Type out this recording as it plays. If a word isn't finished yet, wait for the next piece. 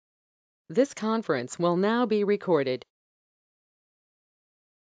This conference will now be recorded.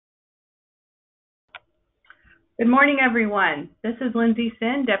 Good morning, everyone. This is Lindsay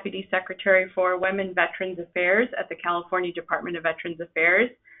Sin, Deputy Secretary for Women Veterans Affairs at the California Department of Veterans Affairs.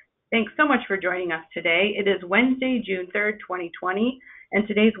 Thanks so much for joining us today. It is Wednesday, June 3rd, 2020, and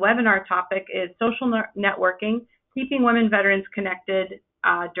today's webinar topic is social networking, keeping women veterans connected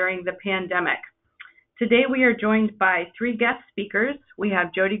during the pandemic. Today we are joined by three guest speakers. We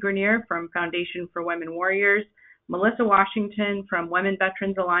have Jody Grenier from Foundation for Women Warriors, Melissa Washington from Women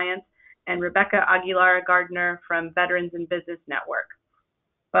Veterans Alliance, and Rebecca Aguilar Gardner from Veterans in Business Network.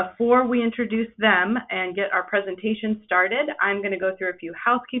 Before we introduce them and get our presentation started, I'm going to go through a few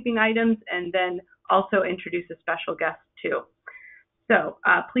housekeeping items and then also introduce a special guest too. So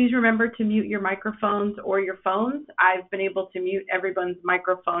please remember to mute your microphones or your phones. I've been able to mute everyone's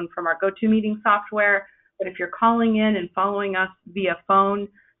microphone from our GoToMeeting software, but if you're calling in and following us via phone,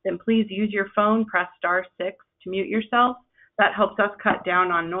 then please use your phone, press *6 to mute yourself. That helps us cut down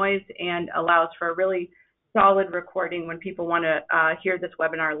on noise and allows for a really solid recording when people want to hear this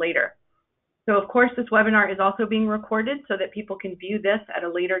webinar later. So of course, this webinar is also being recorded so that people can view this at a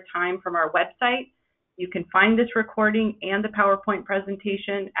later time from our website. You can find this recording and the PowerPoint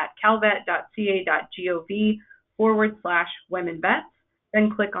presentation at calvet.ca.gov/womenvets,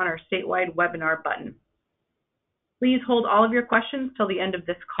 then click on our statewide webinar button. Please hold all of your questions till the end of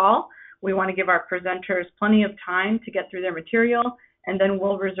this call. We want to give our presenters plenty of time to get through their material, and then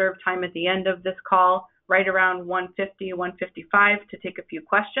we'll reserve time at the end of this call, right around 1:50, 1:55, to take a few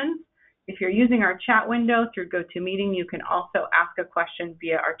questions. If you're using our chat window through GoToMeeting, you can also ask a question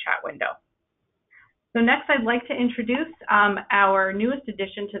via our chat window. So next, I'd like to introduce our newest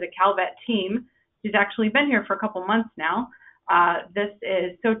addition to the Calvet team. She's actually been here for a couple months now. This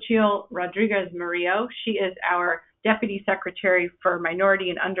is Xochitl Rodriguez Murillo. She is our Deputy Secretary for Minority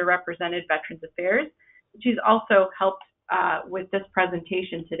and Underrepresented Veterans Affairs. She's also helped with this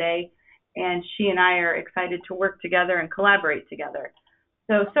presentation today, and she and I are excited to work together and collaborate together.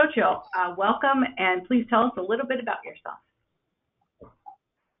 So Xochitl, welcome, and please tell us a little bit about yourself.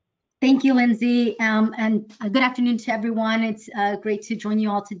 Thank you, Lindsay, and good afternoon to everyone. It's great to join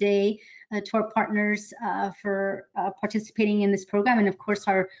you all today, to our partners for participating in this program, and of course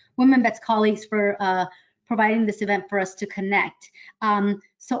our Women Vets colleagues for providing this event for us to connect.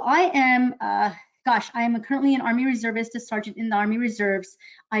 So I am, I am currently an Army Reservist, a sergeant in the Army Reserves.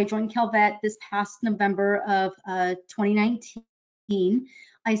 I joined Calvet this past November of 2019.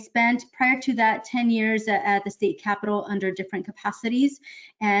 I spent, prior to that, 10 years at the state capitol under different capacities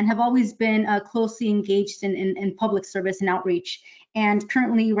and have always been closely engaged in public service and outreach, and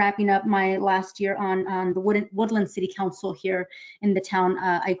currently wrapping up my last year on the Woodland City Council here in the town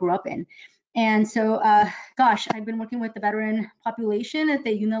I grew up in. And so, I've been working with the veteran population at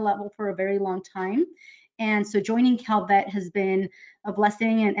the unit level for a very long time. And so joining Calvet has been a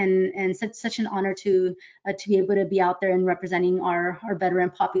blessing and such an honor to be able to be out there and representing our veteran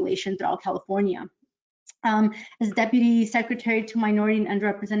population throughout California. As Deputy Secretary to Minority and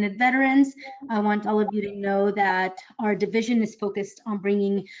Underrepresented Veterans, I want all of you to know that our division is focused on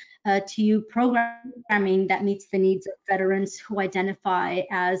bringing to you programming that meets the needs of veterans who identify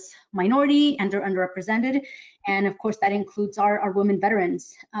as minority and are underrepresented. And of course, that includes our women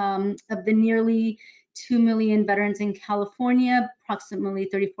veterans. Of the nearly 2 million veterans in California, approximately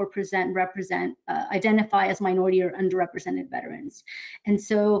 34% identify as minority or underrepresented veterans. And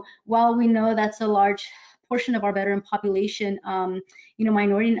so while we know that's a large portion of our veteran population,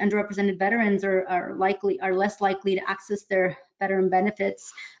 minority and underrepresented veterans are less likely to access their veteran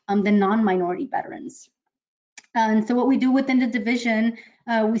benefits than non-minority veterans. And so what we do within the division,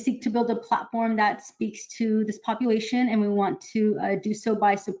 we seek to build a platform that speaks to this population, and we want to do so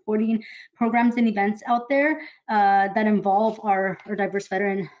by supporting programs and events out there that involve our diverse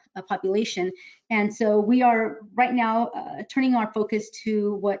veteran population. And so we are right now turning our focus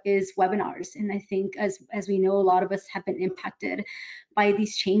to what is webinars. And I think as we know, a lot of us have been impacted by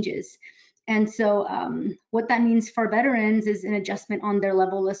these changes. And so what that means for veterans is an adjustment on their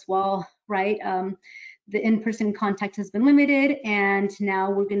level as well, right? The in-person contact has been limited, and now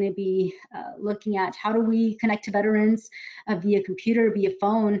we're going to be looking at how do we connect to veterans via computer, via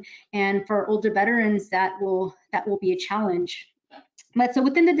phone, and for older veterans that will be a challenge. But so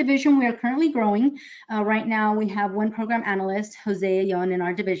within the division, we are currently growing. Right now, we have one program analyst, Jose Ayon, in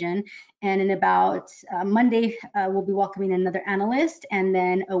our division, and in about Monday, we'll be welcoming another analyst, and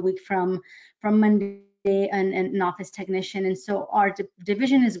then a week from Monday, an office technician. And so our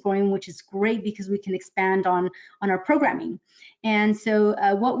division is growing, which is great because we can expand on our programming. And so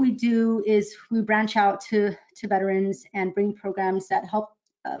what we do is we branch out to veterans and bring programs that help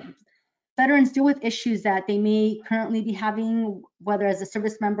veterans deal with issues that they may currently be having, whether as a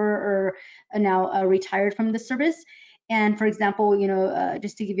service member or now retired from the service. And for example,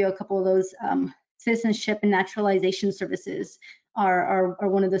 just to give you a couple of those, citizenship and naturalization services are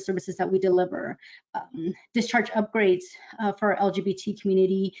one of the services that we deliver. Discharge upgrades for our LGBT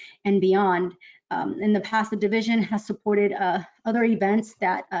community and beyond. In the past, the division has supported other events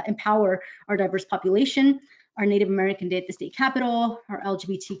that empower our diverse population. Our Native American Day at the state capitol, our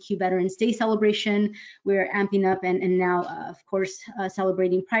LGBTQ Veterans Day celebration. We're amping up and now, of course,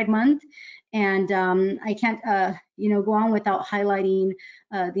 celebrating Pride Month. And I can't, go on without highlighting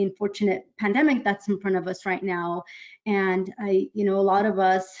the unfortunate pandemic that's in front of us right now. And a lot of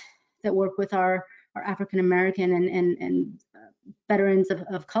us that work with our African American and veterans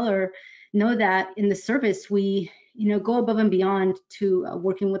of color know that in the service we go above and beyond to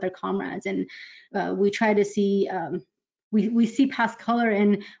working with our comrades, and we try to see we see past color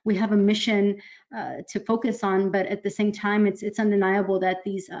and we have a mission to focus on, but at the same time it's undeniable that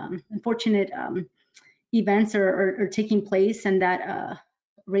these unfortunate events are taking place, and that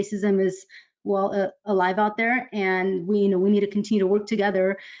racism is alive out there, and we need to continue to work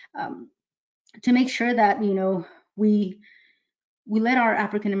together to make sure that we let our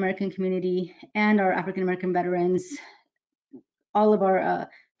African American community and our African American veterans, all of our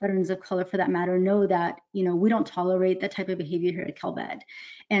veterans of color for that matter, know that we don't tolerate that type of behavior here at Calvet.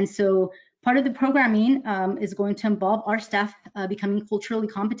 And so part of the programming is going to involve our staff becoming culturally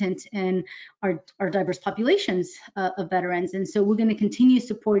competent in our diverse populations of veterans. And so we're going to continue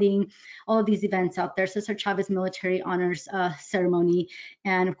supporting all of these events out there, such as our Chavez Military Honors Ceremony.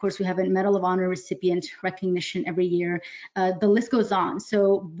 And of course, we have a Medal of Honor recipient recognition every year. The list goes on.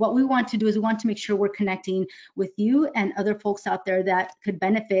 So what we want to do is we want to make sure we're connecting with you and other folks out there that could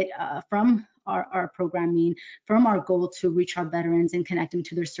benefit from our programming, from our goal to reach our veterans and connect them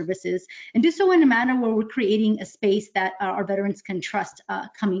to their services, and do so in a manner where we're creating a space that our veterans can trust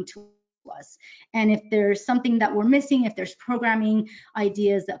coming to us. And if there's something that we're missing, if there's programming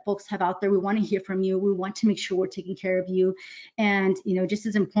ideas that folks have out there, we want to hear from you. We want to make sure we're taking care of you. And just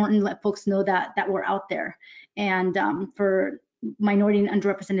as important, let folks know that we're out there. And for minority and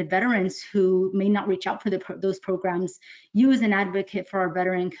underrepresented veterans who may not reach out for those programs, you as an advocate for our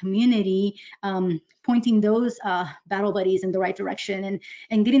veteran community, pointing those battle buddies in the right direction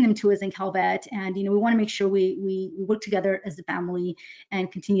and getting them to us in Calvet. And we want to make sure we work together as a family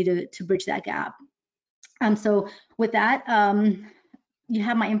and continue to bridge that gap. So with that, you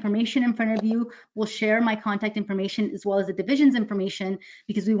have my information in front of you. We'll share my contact information as well as the division's information,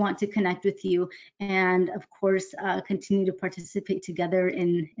 because we want to connect with you and of course continue to participate together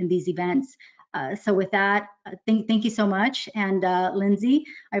in these events. So with that, thank you so much. And Lindsay,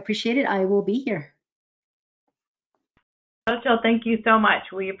 I appreciate it. I will be here. Xochitl, thank you so much.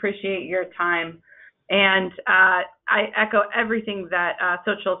 We appreciate your time. And I echo everything that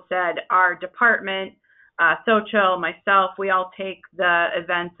Xochitl said. Our department, Xochitl, myself, we all take the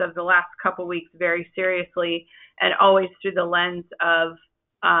events of the last couple weeks very seriously, and always through the lens of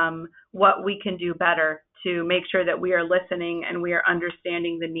what we can do better to make sure that we are listening and we are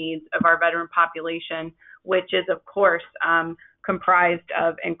understanding the needs of our veteran population, which is, of course, comprised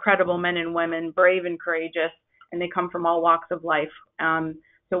of incredible men and women, brave and courageous, and they come from all walks of life.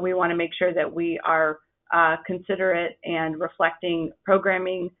 So we want to make sure that we are considerate and reflecting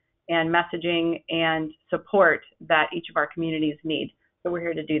programming and messaging and support that each of our communities need. So we're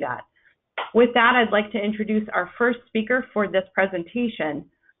here to do that. With that, I'd like to introduce our first speaker for this presentation.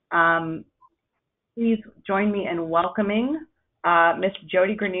 Please join me in welcoming Ms.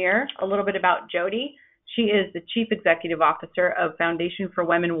 Jody Grenier. A little bit about Jody. She is the Chief Executive Officer of Foundation for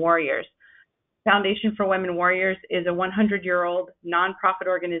Women Warriors. Foundation for Women Warriors is a 100-year-old nonprofit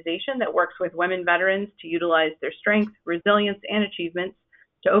organization that works with women veterans to utilize their strength, resilience, and achievements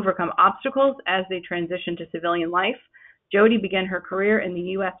to overcome obstacles as they transition to civilian life. Jody began her career in the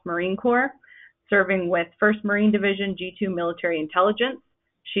U.S. Marine Corps, serving with 1st Marine Division G2 Military Intelligence.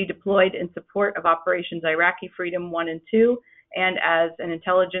 She deployed in support of Operations Iraqi Freedom 1 and 2, and as an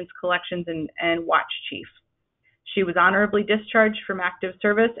intelligence collections and watch chief. She was honorably discharged from active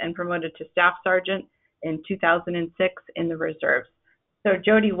service and promoted to Staff Sergeant in 2006 in the reserves. So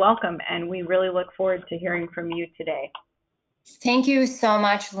Jody, welcome, and we really look forward to hearing from you today. Thank you so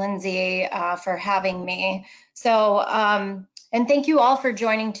much, Lindsay, for having me. So, and thank you all for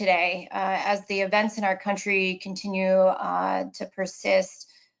joining today. As the events in our country continue to persist,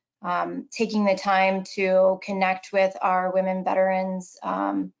 taking the time to connect with our women veterans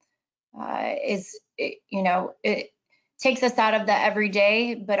it takes us out of the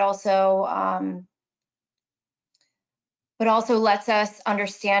everyday, but also but also lets us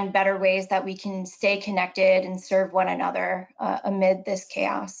understand better ways that we can stay connected and serve one another amid this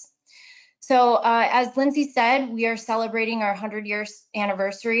chaos. So as Lindsay said, we are celebrating our 100-year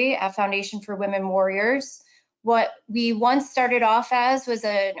anniversary at Foundation for Women Warriors. What we once started off as was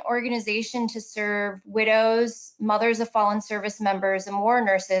an organization to serve widows, mothers of fallen service members, and war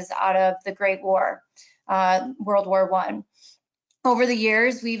nurses out of the Great War, World War I. Over the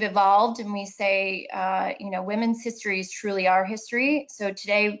years, we've evolved, and we say, women's history is truly our history. So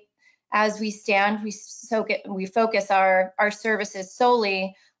today, as we stand, we focus our services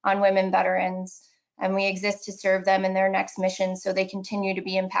solely on women veterans, and we exist to serve them in their next mission so they continue to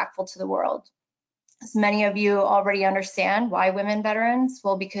be impactful to the world. As many of you already understand, why women veterans?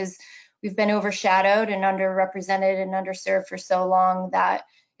 Well, because we've been overshadowed and underrepresented and underserved for so long that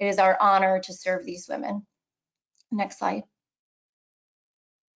it is our honor to serve these women. Next slide.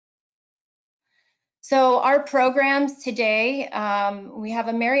 So our programs today, we have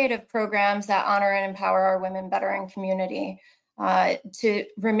a myriad of programs that honor and empower our women veteran community to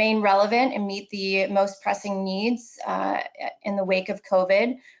remain relevant and meet the most pressing needs in the wake of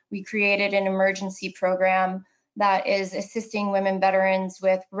COVID. We created an emergency program that is assisting women veterans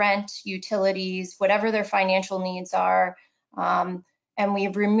with rent, utilities, whatever their financial needs are. And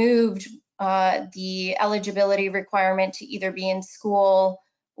we've removed the eligibility requirement to either be in school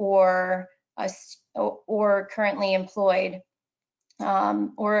or currently employed,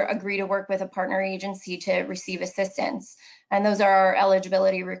 or agree to work with a partner agency to receive assistance. And those are our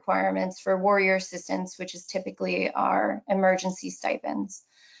eligibility requirements for warrior assistance, which is typically our emergency stipends.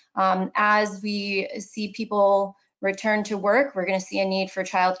 As we see people return to work, we're going to see a need for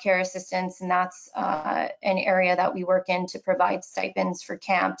childcare assistance, and that's an area that we work in to provide stipends for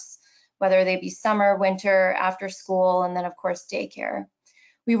camps, whether they be summer, winter, after school, and then of course daycare.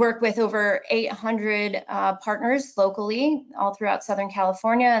 We work with over 800 partners locally, all throughout Southern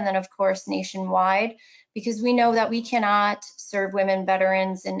California, and then of course nationwide, because we know that we cannot serve women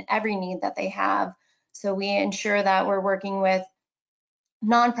veterans in every need that they have. So we ensure that we're working with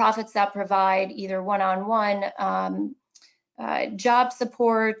nonprofits that provide either one-on-one job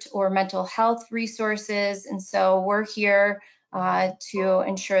support or mental health resources. And so we're here to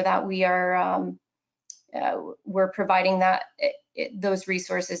ensure that we are we're providing those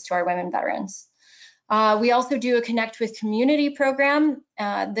resources to our women veterans. We also do a Connect with Community program.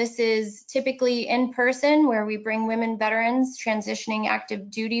 This is typically in person, where we bring women veterans, transitioning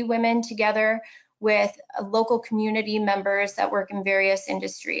active duty women together with local community members that work in various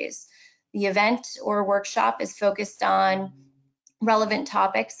industries. The event or workshop is focused on relevant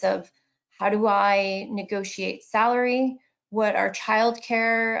topics of how do I negotiate salary, what are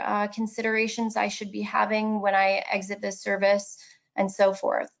childcare considerations I should be having when I exit this service, and so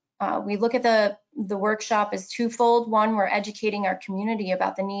forth. We look at the workshop as twofold. One, we're educating our community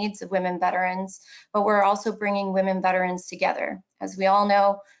about the needs of women veterans, but we're also bringing women veterans together. As we all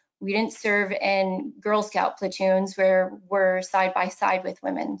know, we didn't serve in Girl Scout platoons where we're side by side with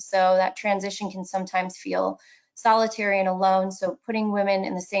women. So that transition can sometimes feel solitary and alone. So putting women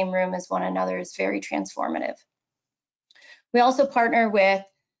in the same room as one another is very transformative. We also partner with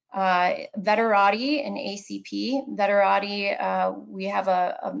Veterati and ACP. Veterati, we have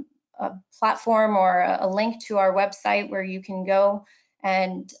a platform or a link to our website where you can go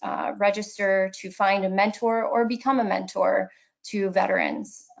and register to find a mentor or become a mentor to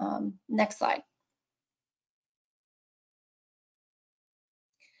veterans. Next slide.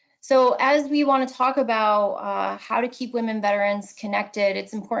 So as we want to talk about how to keep women veterans connected,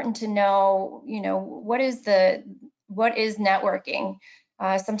 it's important to know, what is networking?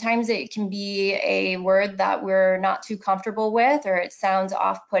 Sometimes it can be a word that we're not too comfortable with, or it sounds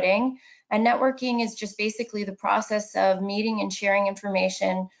off-putting. And networking is just basically the process of meeting and sharing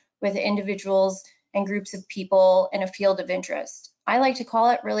information with individuals and groups of people in a field of interest. I like to call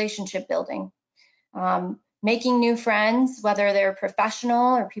it relationship building. Making new friends, whether they're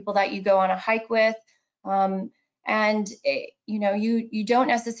professional or people that you go on a hike with. You don't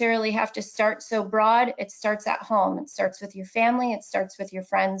necessarily have to start so broad. It starts at home. It starts with your family. It starts with your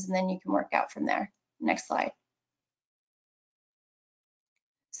friends, and then you can work out from there. Next slide.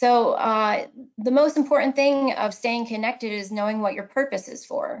 So the most important thing of staying connected is knowing what your purpose is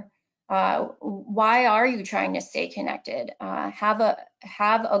for. Why are you trying to stay connected? Have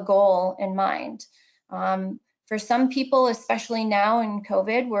a goal in mind. For some people, especially now in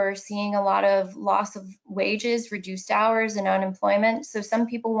COVID, we're seeing a lot of loss of wages, reduced hours, and unemployment. So some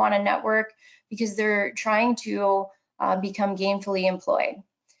people want to network because they're trying to become gainfully employed.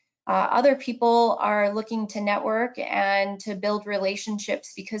 Other people are looking to network and to build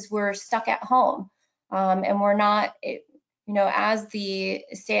relationships because we're stuck at home and we're not as the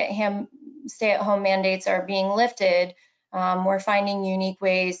stay-at-home mandates are being lifted, we're finding unique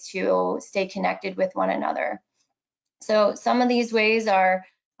ways to stay connected with one another. So some of these ways are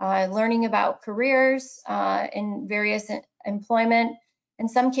learning about careers in various employment. In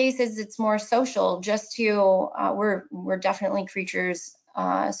some cases, it's more social, just to, we're definitely creatures,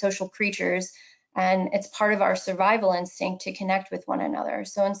 social creatures, and it's part of our survival instinct to connect with one another.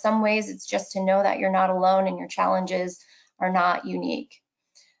 So in some ways, it's just to know that you're not alone and your challenges are not unique.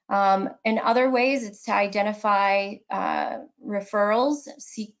 In other ways, it's to identify referrals,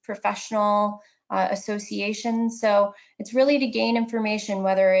 seek professional associations. So it's really to gain information,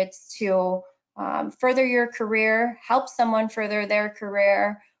 whether it's to further your career, help someone further their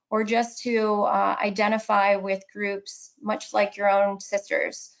career, or just to identify with groups much like your own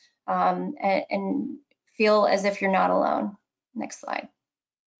sisters, and feel as if you're not alone. Next slide.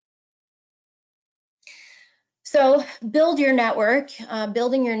 So build your network.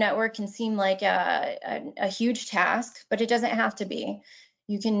 Building your network can seem like a huge task, but it doesn't have to be.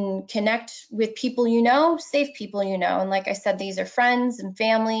 You can connect with people you know, safe people you know. And like I said, these are friends and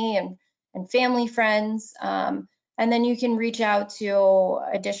family and family friends. And then you can reach out to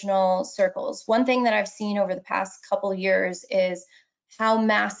additional circles. One thing that I've seen over the past couple of years is how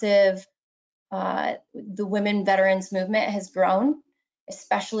massive the women veterans movement has grown,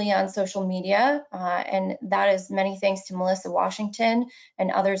 especially on social media. And that is many thanks to Melissa Washington and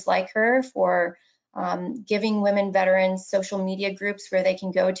others like her for giving women veterans social media groups where they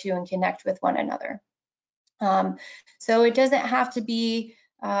can go to and connect with one another. So it doesn't have to be,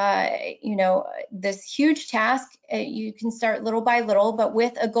 this huge task. You can start little by little, but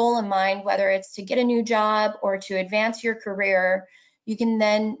with a goal in mind, whether it's to get a new job or to advance your career. You can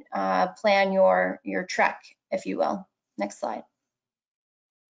then plan your trek, if you will. Next slide.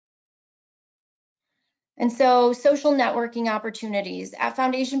 And so social networking opportunities. At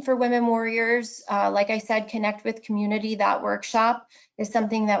Foundation for Women Warriors, like I said, Connect with Community, that workshop is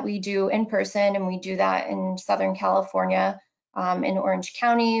something that we do in person, and we do that in Southern California, in Orange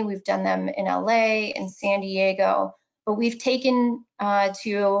County. We've done them in LA, in San Diego, but we've taken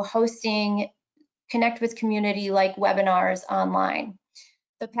to hosting Connect with Community like webinars online.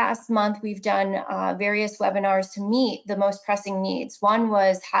 The past month, we've done various webinars to meet the most pressing needs. One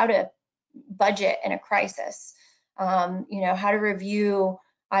was how to budget in a crisis, how to review,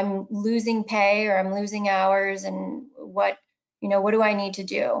 I'm losing pay or I'm losing hours, and what do I need to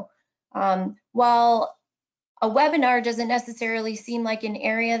do? While a webinar doesn't necessarily seem like an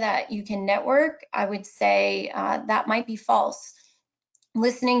area that you can network, I would say that might be false.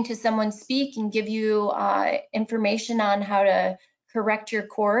 Listening to someone speak and give you information on how to correct your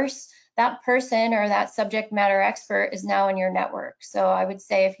course, that person or that subject matter expert is now in your network. So I would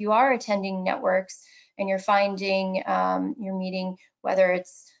say if you are attending networks and you're finding, you're meeting, whether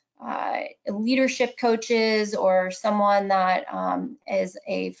it's leadership coaches or someone that is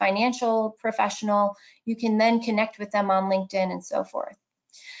a financial professional, you can then connect with them on LinkedIn and so forth.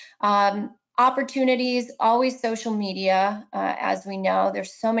 Opportunities, always social media. As we know,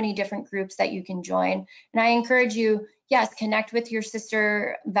 there's so many different groups that you can join. And I encourage you, yes, connect with your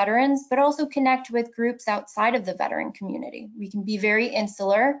sister veterans, but also connect with groups outside of the veteran community. We can be very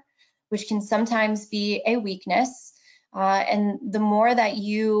insular, which can sometimes be a weakness. And the more that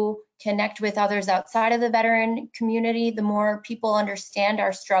you connect with others outside of the veteran community, the more people understand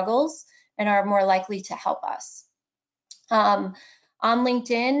our struggles and are more likely to help us. On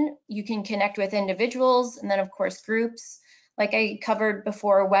LinkedIn, you can connect with individuals and then, of course, groups. Like I covered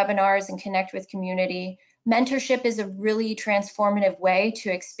before, webinars and connect with community. Mentorship is a really transformative way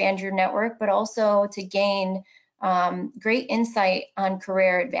to expand your network, but also to gain great insight on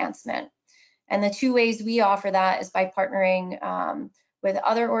career advancement. And the two ways we offer that is by partnering with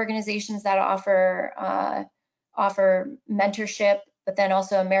other organizations that offer mentorship, but then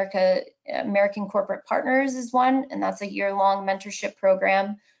also American Corporate Partners is one, and that's a year-long mentorship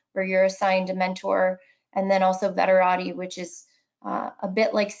program where you're assigned a mentor, and then also Veterati, which is a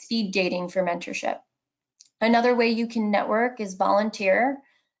bit like speed dating for mentorship. Another way you can network is volunteer.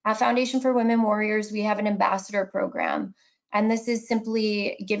 At Foundation for Women Warriors, we have an ambassador program, and this is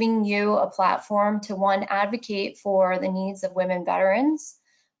simply giving you a platform to, one, advocate for the needs of women veterans,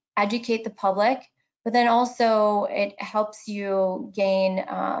 educate the public, but then also it helps you gain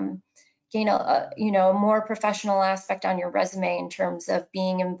a more professional aspect on your resume in terms of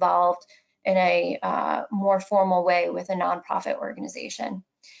being involved in a more formal way with a nonprofit organization.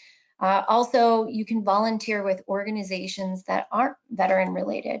 Also, you can volunteer with organizations that aren't veteran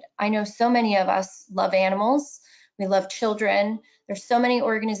related. I know so many of us love animals, we love children, There's so many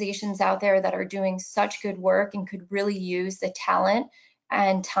organizations out there that are doing such good work and could really use the talent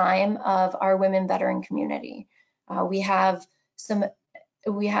and time of our women veteran community. We have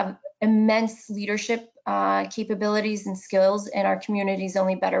immense leadership capabilities and skills, and our community is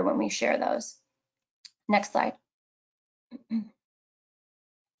only better when we share those. Next slide.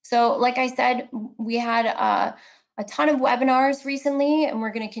 So like I said, we had a ton of webinars recently, and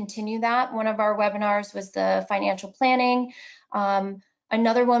we're going to continue that. One of our webinars was the financial planning.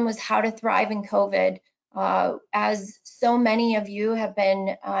 Another one was how to thrive in COVID. As so many of you have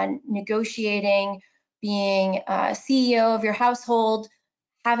been negotiating, being a CEO of your household,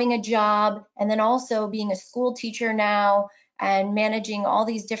 having a job, and then also being a school teacher now, and managing all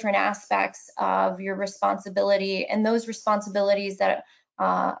these different aspects of your responsibility, and those responsibilities that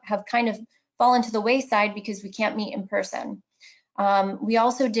have kind of fallen to the wayside because we can't meet in person. We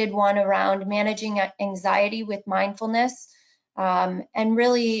also did one around managing anxiety with mindfulness, and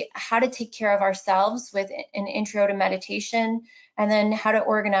really how to take care of ourselves with an intro to meditation, and then how to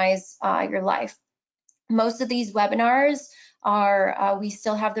organize your life. Most of these webinars are, we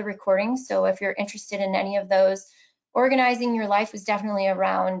still have the recordings, so if you're interested in any of those, organizing your life was definitely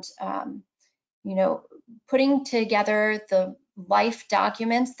around, you know, putting together the life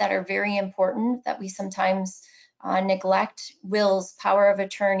documents that are very important that we sometimes neglect: wills, power of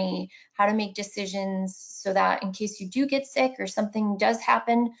attorney, how to make decisions so that in case you do get sick or something does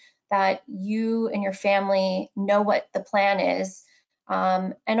happen, that you and your family know what the plan is,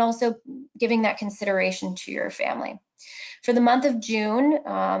 and also giving that consideration to your family. For the month of June,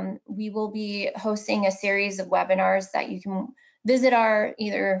 we will be hosting a series of webinars that you can visit our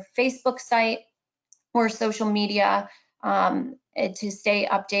either Facebook site or social media to stay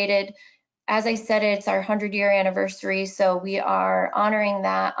updated. As I said, it's our 100-year anniversary, so we are honoring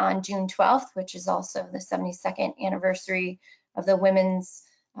that on June 12th, which is also the 72nd anniversary of the Women's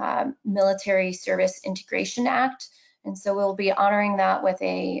Military Service Integration Act. And so we'll be honoring that with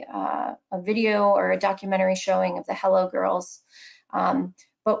a video or a documentary showing of the Hello Girls.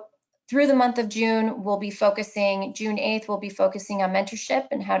 But through the month of June, we'll be focusing, June 8th, we'll be focusing on mentorship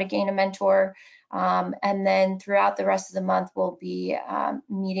and how to gain a mentor. And then throughout the rest of the month, we'll be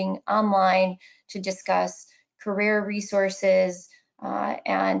meeting online to discuss career resources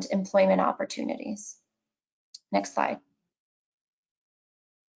and employment opportunities. Next slide.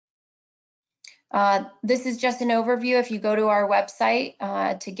 This is just an overview. If you go to our website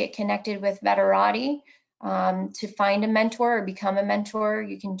to get connected with Veterati, to find a mentor or become a mentor,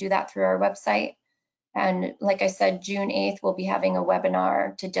 you can do that through our website. And like I said, June 8th, we'll be having a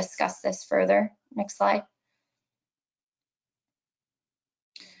webinar to discuss this further. Next slide.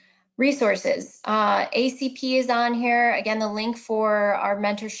 Resources. ACP is on here. Again, the link for our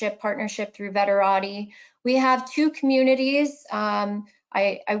mentorship partnership through Veterati. We have two communities. I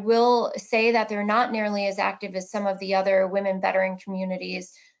will say that they're not nearly as active as some of the other women veteran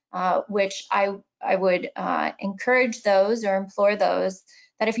communities, which I would encourage those or implore those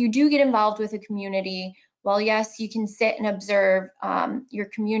that if you do get involved with a community, while yes, you can sit and observe, your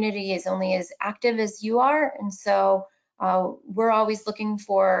community is only as active as you are. And so we're always looking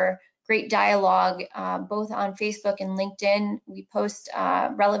for great dialogue, both on Facebook and LinkedIn. We post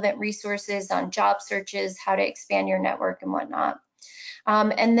relevant resources on job searches, how to expand your network and whatnot.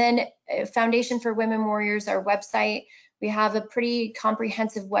 And then Foundation for Women Warriors, our website, we have a pretty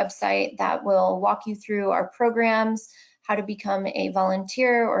comprehensive website that will walk you through our programs, how to become a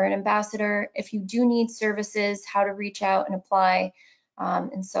volunteer or an ambassador, if you do need services, how to reach out and apply,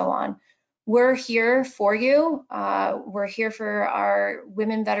 and so on. We're here for you. We're here for our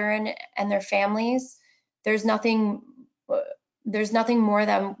women veteran and their families. There's nothing more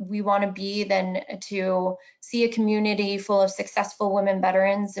that we want to be than to see a community full of successful women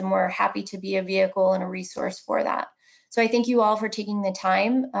veterans, and we're happy to be a vehicle and a resource for that. So I thank you all for taking the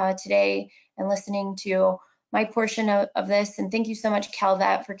time today and listening to my portion of this, and thank you so much,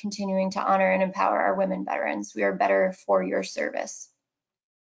 Calvet, for continuing to honor and empower our women veterans. We are better for your service.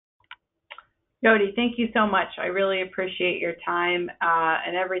 Jody, thank you so much. I really appreciate your time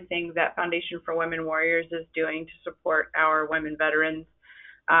and everything that Foundation for Women Warriors is doing to support our women veterans.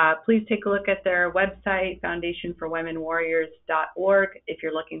 Please take a look at their website, foundationforwomenwarriors.org, if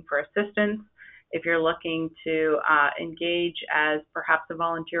you're looking for assistance, if you're looking to engage as perhaps a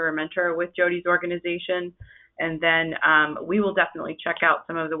volunteer or mentor with Jody's organization. And then we will definitely check out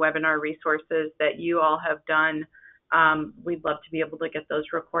some of the webinar resources that you all have done. We'd love to be able to get those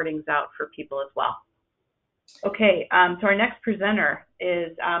recordings out for people as well. Okay, so our next presenter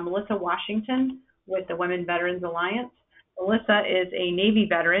is Melissa Washington with the Women Veterans Alliance. Melissa is a Navy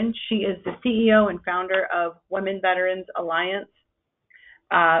veteran. She is the CEO and founder of Women Veterans Alliance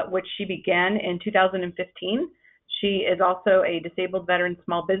which she began in 2015. She is also a disabled veteran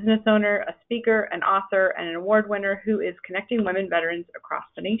small business owner, a speaker, an author, and an award winner who is connecting women veterans across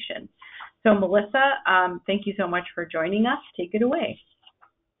the nation. So Melissa, thank you so much for joining us. Take it away.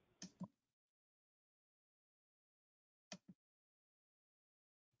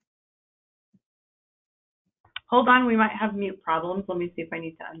 Hold on, we might have mute problems. Let me see if I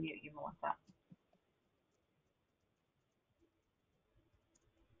need to unmute you, Melissa.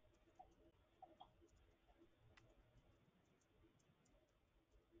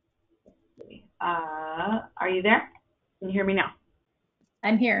 Are you there? Can you hear me now?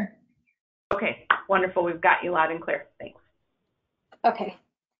 I'm here. Okay, wonderful. We've got you loud and clear. Thanks. Okay.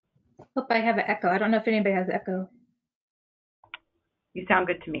 Hope I have an echo. I don't know if anybody has echo. You sound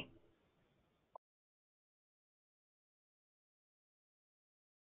good to me.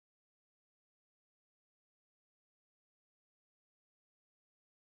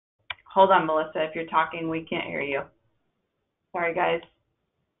 Hold on, Melissa. If you're talking, we can't hear you. Sorry, guys.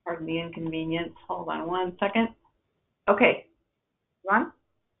 Pardon the inconvenience. Hold on one second. Okay. Ron?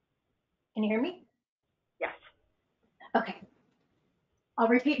 Can you hear me? Yes. Okay. I'll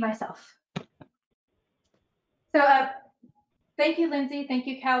repeat myself. So thank you, Lindsay. Thank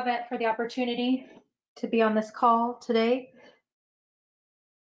you, Calvet, for the opportunity to be on this call today.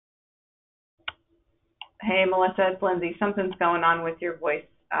 Hey, Melissa, it's Lindsay. Something's going on with your voice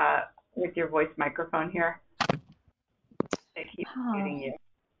microphone here. It keeps muting you.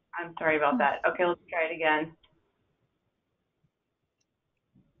 I'm sorry about that. Okay, let's try it again.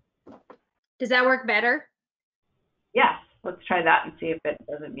 Does that work better? Yes, let's try that and see if it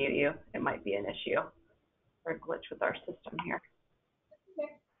doesn't mute you. It might be an issue or a glitch with our system here.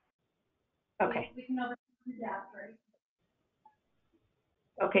 Okay. We can overcome that, right?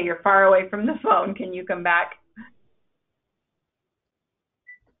 Okay, you're far away from the phone. Can you come back?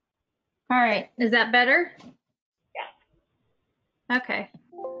 All right. Is that better? Yes. Okay.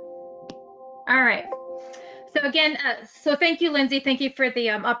 All right. So again, so thank you, Lindsay. Thank you for the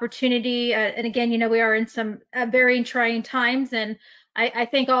opportunity. And again, we are in some very trying times, and I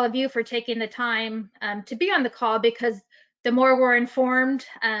thank all of you for taking the time to be on the call, because the more we're informed,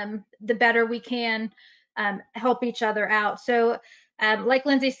 the better we can help each other out. So like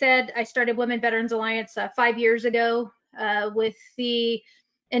Lindsay said, I started Women Veterans Alliance 5 years ago with the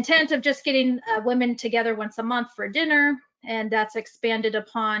intent of just getting women together once a month for dinner, and that's expanded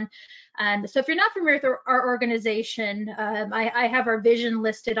upon. So if you're not familiar with our organization, I have our vision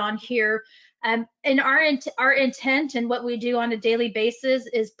listed on here. And our intent and what we do on a daily basis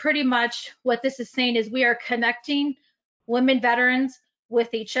is pretty much what this is saying is we are connecting women veterans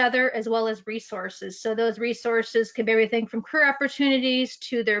with each other as well as resources. So those resources could be everything from career opportunities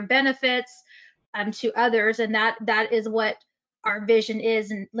to their benefits to others. And that is what our vision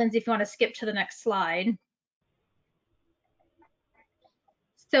is. And Lindsay, if you want to skip to the next slide.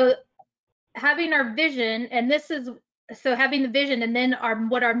 So having our vision, and this is, so having the vision, and then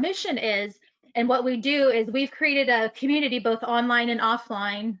what our mission is, and what we do is we've created a community both online and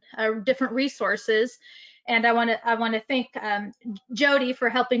offline, different resources. And I want to thank Jody for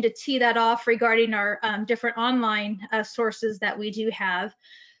helping to tee that off regarding our different online sources that we do have.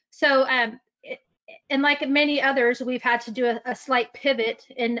 So and like many others, we've had to do a slight pivot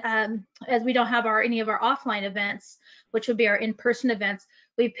in as we don't have any of our offline events, which would be our in-person events.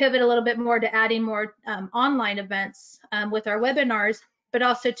 We pivot a little bit more to adding more online events with our webinars, but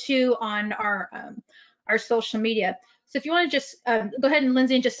also too on our social media. So if you want to just go ahead and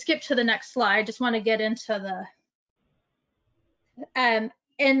Lindsay and just skip to the next slide, just want to get into the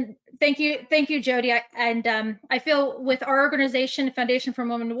and thank you, Jody. I feel with our organization, Foundation for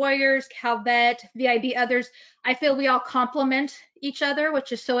Women Warriors, Calvet, VIB, others, I feel we all complement each other,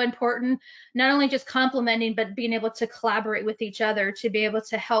 which is so important. Not only just complementing, but being able to collaborate with each other to be able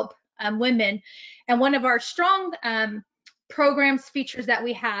to help women. And one of our strong programs, features that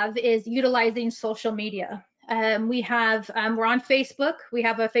we have is utilizing social media. We're on Facebook. We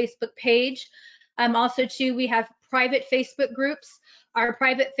have a Facebook page. Also, too, we have private Facebook groups. Our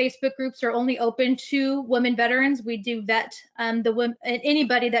private Facebook groups are only open to women veterans. We do vet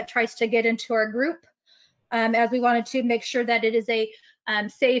anybody that tries to get into our group, as we wanted to make sure that it is a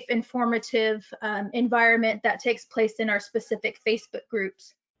safe, informative environment that takes place in our specific Facebook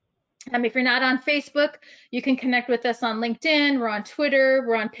groups. If you're not on Facebook, you can connect with us on LinkedIn, we're on Twitter,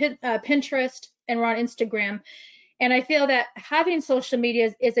 we're on Pinterest, and we're on Instagram. And I feel that having social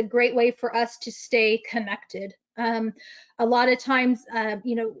media is a great way for us to stay connected. A lot of times,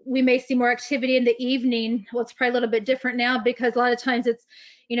 we may see more activity in the evening. Well, it's probably a little bit different now because a lot of times it's,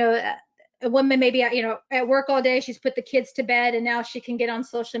 a woman maybe at work all day, she's put the kids to bed, and now she can get on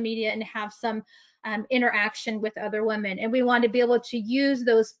social media and have some interaction with other women. And we want to be able to use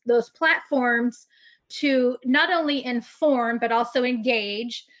those platforms to not only inform but also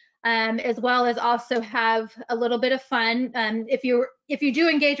engage, as well as also have a little bit of fun. If you do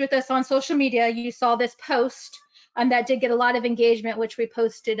engage with us on social media, you saw this post that did get a lot of engagement, which we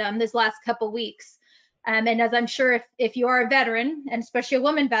posted this last couple weeks. And as I'm sure if you are a veteran, and especially a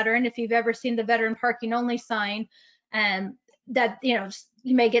woman veteran, if you've ever seen the veteran parking only sign, that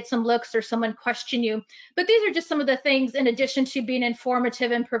you may get some looks or someone question you. But these are just some of the things, in addition to being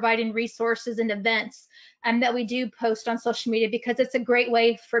informative and providing resources and events, that we do post on social media, because it's a great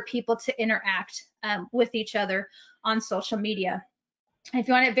way for people to interact with each other on social media. If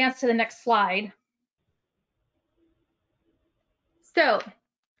you want to advance to the next slide. So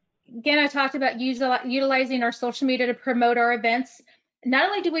again, I talked about utilizing our social media to promote our events. Not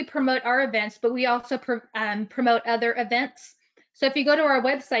only do we promote our events, but we also promote other events. So if you go to our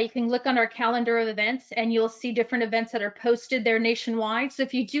website, you can look on our calendar of events, and you'll see different events that are posted there nationwide. So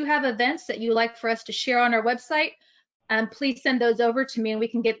if you do have events that you like for us to share on our website, please send those over to me and we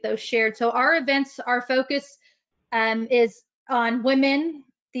can get those shared. So our events, our focus is on women,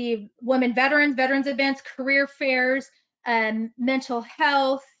 the women veterans events, career fairs, mental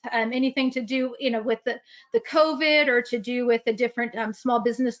health, anything to do, with the COVID, or to do with the different small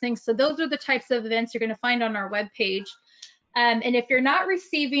business things. So those are the types of events you're going to find on our webpage. And if you're not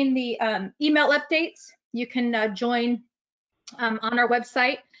receiving the email updates, you can join on our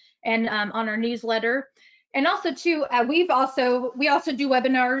website and on our newsletter. And also too, we also do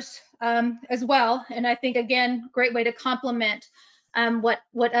webinars as well. And I think, again, great way to complement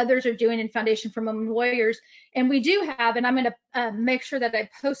what others are doing in Foundation for Women Warriors. And we do have, and I'm going to make sure that I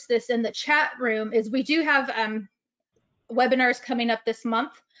post this in the chat room, is we do have webinars coming up this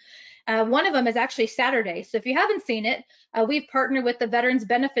month. One of them is actually Saturday. So if you haven't seen it, we've partnered with the Veterans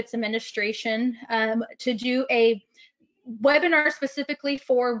Benefits Administration to do a webinar specifically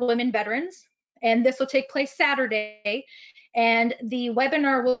for women veterans. And this will take place Saturday. And the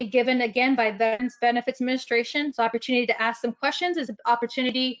webinar will be given again by Veterans Benefits Administration. It's an opportunity to ask some questions. It's an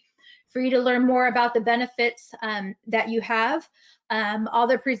opportunity for you to learn more about the benefits that you have. All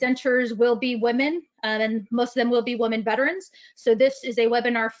the presenters will be women, and most of them will be women veterans. So this is a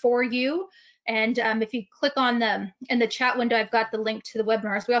webinar for you. And if you click on in the chat window, I've got the link to the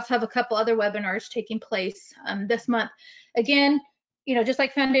webinars. We also have a couple other webinars taking place this month. Again, just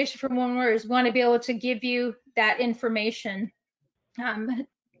like Foundation for Women Warriors, we want to be able to give you that information. And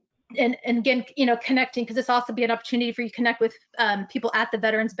again, connecting, because this also be an opportunity for you to connect with people at the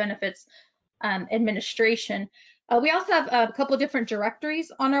Veterans Benefits Administration. We also have a couple of different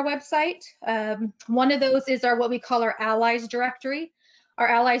directories on our website. One of those is what we call our Allies directory. Our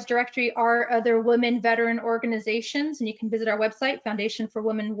Allies directory are other women veteran organizations, and you can visit our website. Foundation for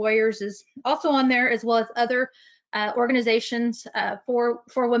Women Warriors is also on there, as well as other organizations for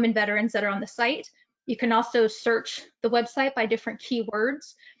women veterans that are on the site. You can also search the website by different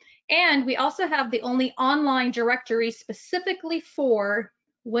keywords. And we also have the only online directory specifically for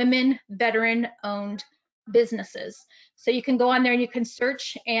women veteran-owned businesses. So you can go on there and you can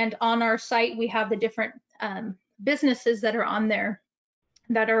search, and on our site we have the different businesses that are on there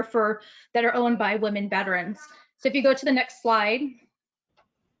that are owned by women veterans. So if you go to the next slide.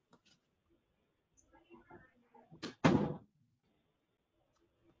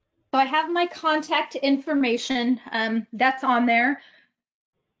 So I have my contact information that's on there.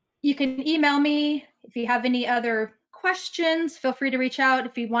 You can email me if you have any other questions. Feel free to reach out.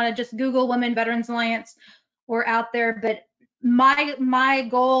 If you want to just Google Women Veterans Alliance, we're out there. But my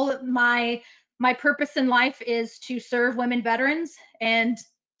goal, my purpose in life is to serve women veterans, and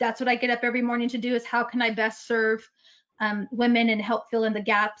that's what I get up every morning to do, is how can I best serve women and help fill in the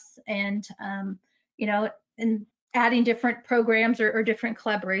gaps, and and adding different programs or different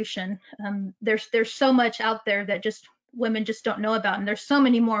collaboration. There's so much out there that women just don't know about, and there's so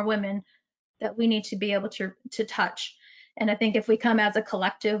many more women that we need to be able to touch. And I think if we come as a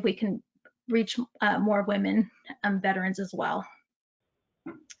collective, we can reach more women veterans as well.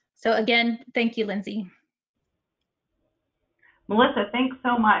 So again, thank you, Lindsay. Melissa, thanks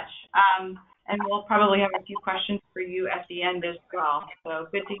so much. And we'll probably have a few questions for you at the end as well. So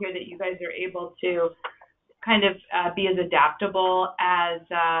good to hear that you guys are able to kind of be as adaptable as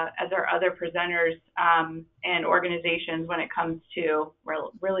our other presenters and organizations when it comes to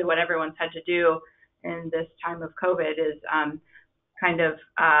really what everyone's had to do in this time of COVID is kind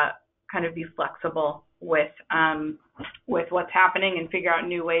of be flexible with what's happening and figure out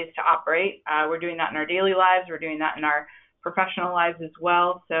new ways to operate. We're doing that in our daily lives. We're doing that in our professional lives as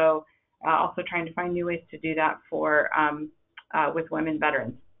well. So also trying to find new ways to do that for with women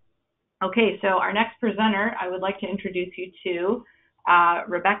veterans. Okay, so our next presenter, I would like to introduce you to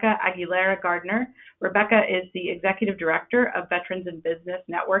Rebecca Aguilera Gardner. Rebecca is the Executive Director of Veterans in Business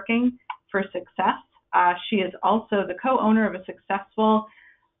Networking for Success. She is also the co-owner of a successful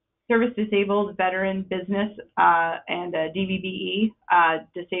service-disabled veteran business and a DVBE,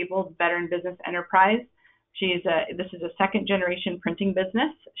 Disabled Veteran Business Enterprise. This is a second-generation printing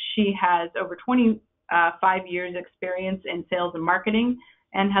business. She has over 25 years experience in sales and marketing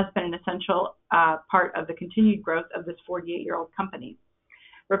and has been an essential part of the continued growth of this 48-year-old company.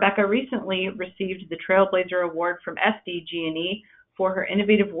 Rebecca recently received the Trailblazer Award from SDG&E for her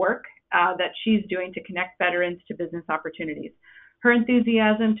innovative work that she's doing to connect veterans to business opportunities. Her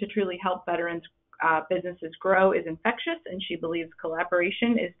enthusiasm to truly help veterans businesses grow is infectious, and she believes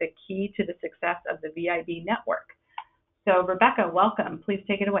collaboration is the key to the success of the VIB network. So Rebecca, welcome. Please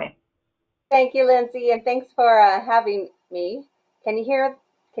take it away. Thank you, Lindsay, and thanks for having me. Can you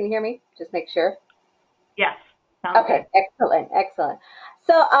hear me? Just make sure. Yes. Okay, good. Excellent.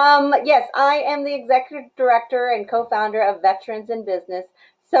 So, yes, I am the Executive Director and co-founder of Veterans in Business.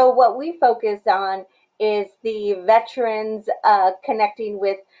 So what we focus on is the veterans connecting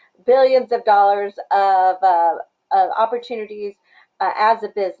with billions of dollars of opportunities as a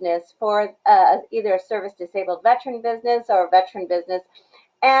business for either a service-disabled veteran business or a veteran business.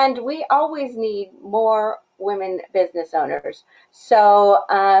 And we always need more women business owners. So,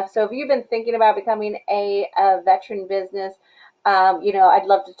 so if you've been thinking about becoming a veteran business, I'd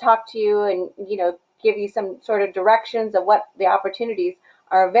love to talk to you and, give you some sort of directions of what the opportunities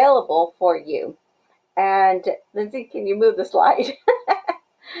are available for you. And Lindsay, can you move the slide?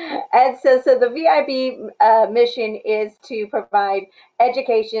 And so the VIB mission is to provide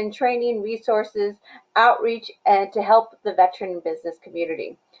education, training, resources, outreach, and to help the veteran business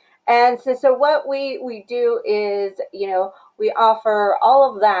community. And so what we do is, we offer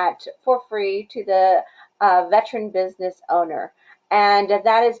all of that for free to the veteran business owner. And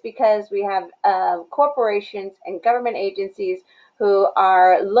that is because we have corporations and government agencies who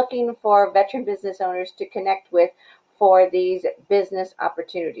are looking for veteran business owners to connect with for these business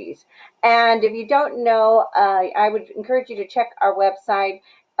opportunities. And if you don't know, I would encourage you to check our website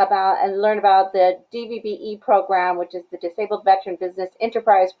and learn about the DVBE program, which is the Disabled Veteran Business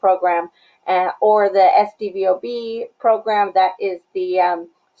Enterprise Program, or the SDVOB program, that is the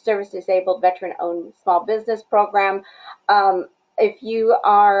Service Disabled Veteran Owned Small Business Program. If you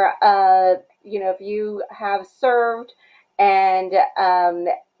are, if you have served and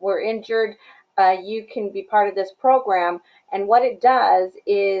were injured, you can be part of this program. And what it does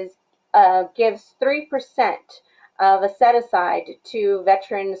is gives 3% of a set aside to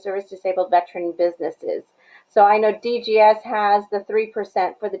service disabled veteran businesses. So I know DGS has the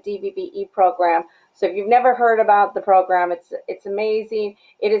 3% for the DVBE program. So if you've never heard about the program, it's amazing.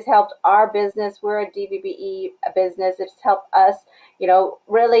 It has helped our business. We're a DVBE business. It's helped us,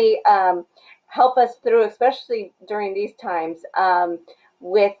 really help us through, especially during these times,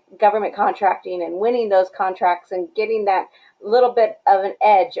 with government contracting and winning those contracts and getting that little bit of an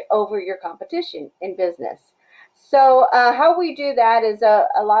edge over your competition in business. So how we do that is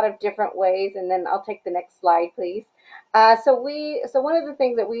a lot of different ways, and then I'll take the next slide, please. So one of the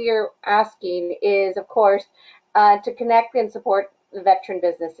things that we are asking is, of course, to connect and support the veteran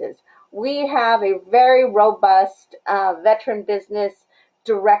businesses. We have a very robust veteran business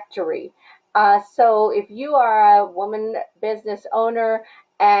directory. So if you are a woman business owner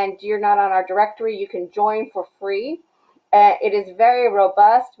and you're not on our directory, you can join for free. It is very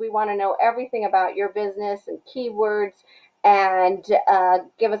robust. We want to know everything about your business and keywords, and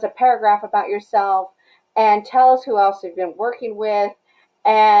give us a paragraph about yourself and tell us who else you've been working with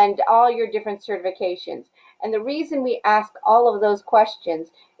and all your different certifications. And the reason we ask all of those questions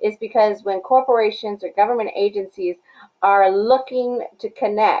is because when corporations or government agencies are looking to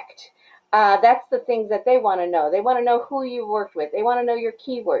connect, that's the things that they want to know. They want to know who you worked with. They want to know your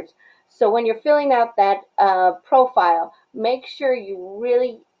keywords. So when you're filling out that profile, make sure you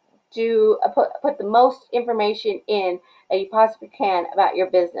really do put the most information in that you possibly can about your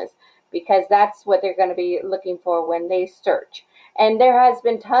business, because that's what they're going to be looking for when they search. And there has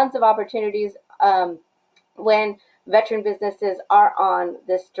been tons of opportunities when veteran businesses are on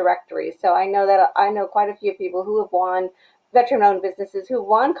this directory. So I know quite a few people who have won, veteran-owned businesses who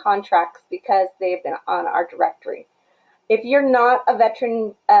won contracts because they've been on our directory. If you're not a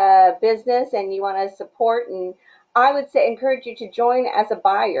veteran business and you want to support, and I would say encourage you to join as a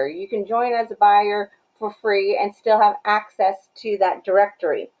buyer. You can join as a buyer for free and still have access to that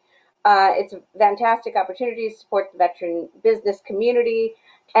directory. It's a fantastic opportunity to support the veteran business community,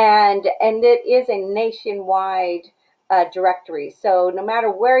 and it is a nationwide directory. So no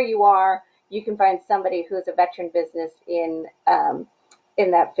matter where you are, you can find somebody who's a veteran business in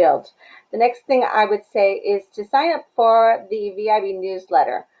that field. The next thing I would say is to sign up for the VIB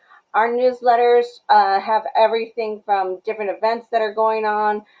newsletter. Our newsletters have everything from different events that are going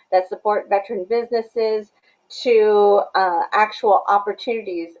on that support veteran businesses to actual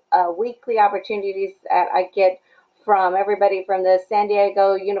opportunities, weekly opportunities that I get from everybody from the San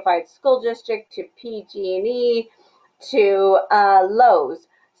Diego Unified School District to PG&E to Lowe's.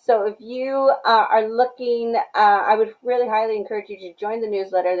 So if you are looking, I would really highly encourage you to join the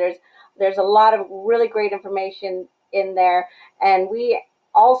newsletter. There's a lot of really great information in there, and we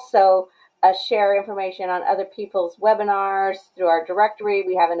also share information on other people's webinars through our directory.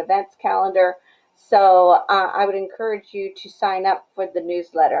 We have an events calendar, so I would encourage you to sign up for the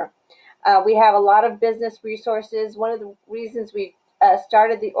newsletter. We have a lot of business resources. One of the reasons we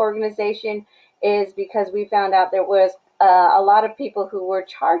started the organization is because we found out there was a lot of people who were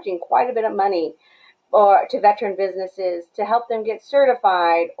charging quite a bit of money or to veteran businesses to help them get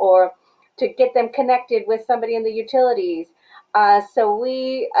certified or to get them connected with somebody in the utilities. So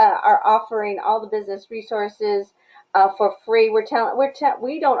we are offering all the business resources for free. We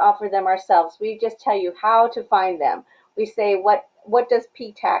don't offer them ourselves. We just tell you how to find them. We say what does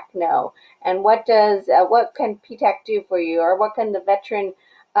PTAC know, and what can PTAC do for you, or what can the veteran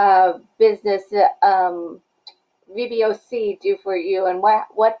business VBOC do for you, and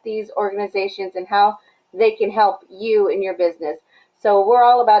what these organizations and how they can help you in your business. So we're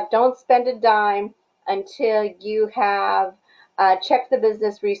all about don't spend a dime until you have checked the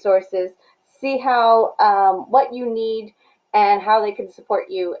business resources, see how what you need and how they can support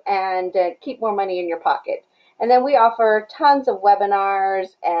you, and keep more money in your pocket. And then we offer tons of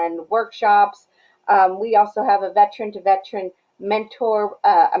webinars and workshops. We also have a veteran-to-veteran mentor,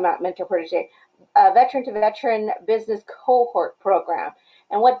 I'm not mentor protege, veteran-to-veteran business cohort program.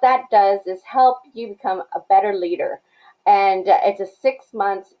 And what that does is help you become a better leader. And it's a 6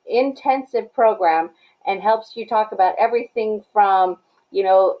 months intensive program and helps you talk about everything from,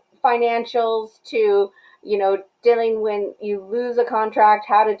 financials to, dealing when you lose a contract,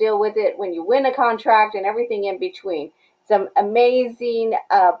 how to deal with it when you win a contract, and everything in between. It's an amazing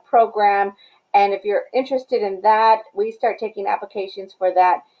program. And if you're interested in that, we start taking applications for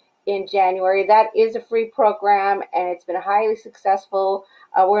that in January. That is a free program, and it's been highly successful.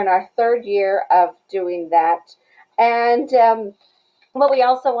 We're in our 3rd year of doing that. And what we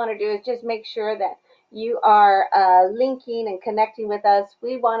also want to do is just make sure that you are linking and connecting with us.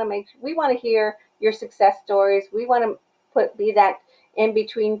 We want to hear your success stories. We want to be that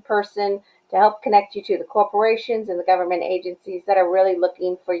in-between person to help connect you to the corporations and the government agencies that are really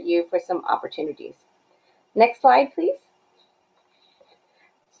looking for you for some opportunities. Next slide, please.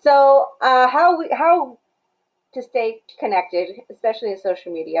 So how to stay connected, especially in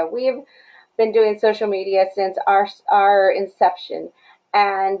social media. We've been doing social media since our inception,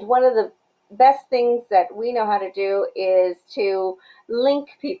 and one of the best things that we know how to do is to link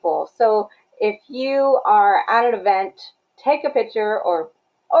people. So if you are at an event, take a picture, or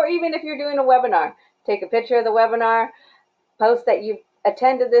even if you're doing a webinar, take a picture of the webinar, post that you've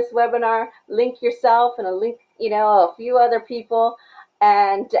attended this webinar, link yourself and a few other people,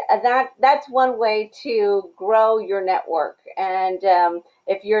 and that's one way to grow your network. And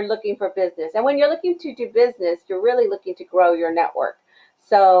if you're looking for business, and when you're looking to do business, you're really looking to grow your network.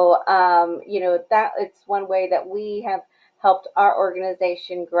 So that it's one way that we have helped our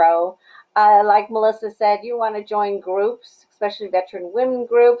organization grow. Like Melissa said, you want to join groups, especially veteran women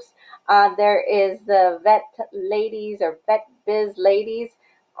groups. There is the Vet Ladies or Vet Biz Ladies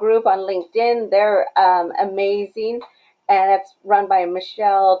group on LinkedIn. They're amazing, and it's run by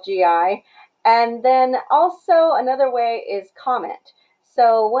Michelle GI. And then also another way is comment.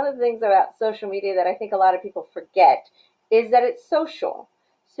 So one of the things about social media that I think a lot of people forget is that it's social.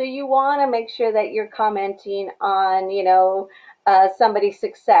 So you want to make sure that you're commenting on, somebody's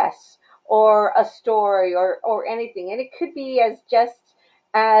success or a story or anything. And it could be as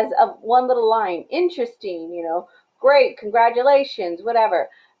one little line, interesting, great, congratulations, whatever.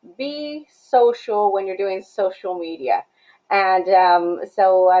 Be social when you're doing social media. And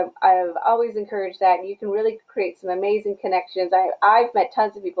so I've always encouraged that. And you can really create some amazing connections. I've met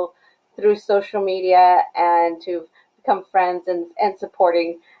tons of people through social media and to become friends and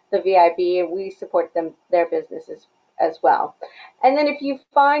supporting the VIB, and we support their businesses as well. And then if you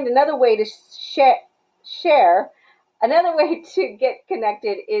find another way to share, another way to get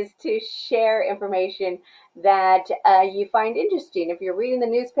connected is to share information that you find interesting. If you're reading the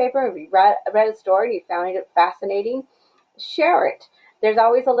newspaper, if you read a story and you found it fascinating, share it. There's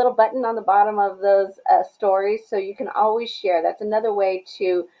always a little button on the bottom of those stories, so you can always share. That's another way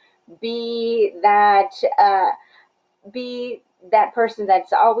to be that be that person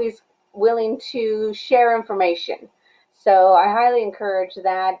that's always willing to share information. So I highly encourage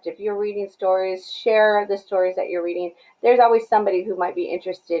that. If you're reading stories, share the stories that you're reading. There's always somebody who might be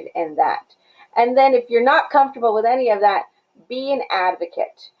interested in that. And then if you're not comfortable with any of that, be an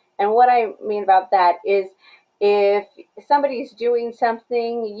advocate. And what I mean about that is if somebody's doing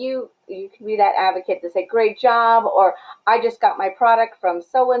something, you can be that advocate to say, great job, or I just got my product from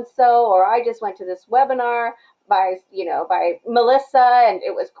so and so, or I just went to this webinar by Melissa and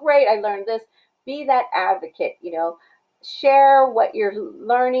it was great. I learned this. Be that advocate, share what you're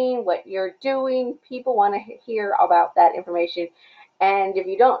learning, what you're doing. People want to hear about that information. And if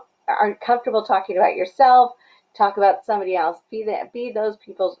you aren't comfortable talking about yourself, talk about somebody else. Be those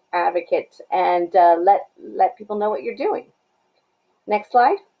people's advocates and let people know what you're doing. Next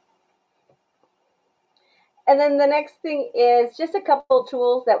slide. And then the next thing is just a couple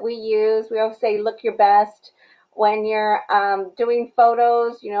tools that we use. We always say, look your best. When you're doing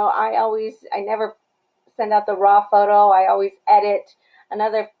photos, I never send out the raw photo. I always edit.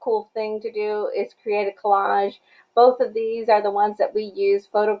 Another cool thing to do is create a collage. Both of these are the ones that we use,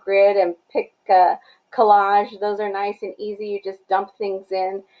 PhotoGrid and Pick Collage. Those are nice and easy. You just dump things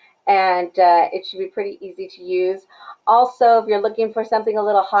in, and it should be pretty easy to use. Also, if you're looking for something a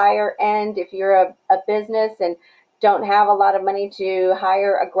little higher end, if you're a business and don't have a lot of money to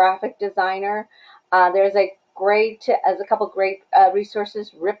hire a graphic designer, there's a couple great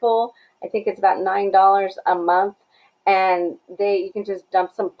resources. Ripple, I think it's about $9 a month, and you can just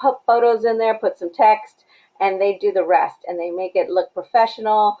dump some photos in there, put some text, and they do the rest, and they make it look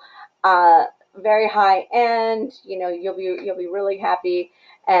professional, very high end. You'll be really happy.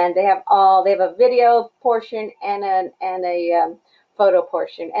 And they have a video portion and a photo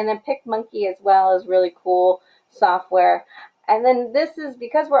portion, and then PicMonkey as well is really cool software. And then this is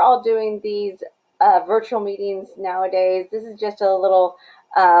because we're all doing these virtual meetings nowadays. This is just a little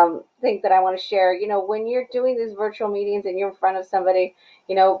thing that I want to share. When you're doing these virtual meetings and you're in front of somebody,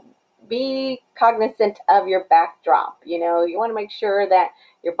 be cognizant of your backdrop. You want to make sure that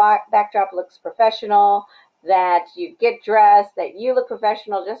your backdrop looks professional, that you get dressed, that you look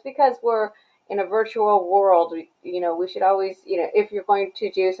professional. Just because we're in a virtual world, we should always, if you're going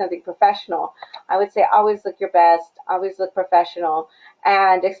to do something professional, I would say always look your best, always look professional.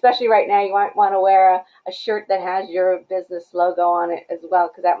 And especially right now, you might want to wear a shirt that has your business logo on it as well,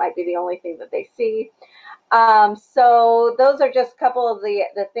 because that might be the only thing that they see. So those are just a couple of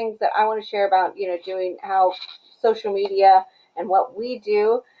the things that I want to share about, doing how social media and what we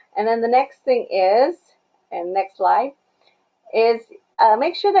do. And then the next thing is, and next slide, is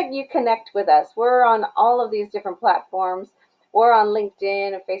make sure that you connect with us. We're on all of these different platforms. We're on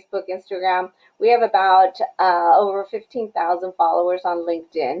LinkedIn and Facebook, Instagram. We have about over 15,000 followers on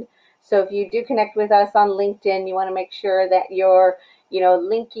LinkedIn. So if you do connect with us on LinkedIn, you want to make sure that you're,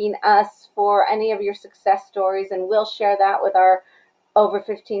 linking us for any of your success stories, and we'll share that with our over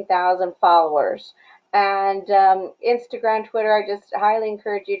 15,000 followers. And Instagram, Twitter, I just highly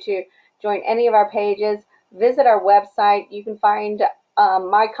encourage you to join any of our pages. Visit our website. You can find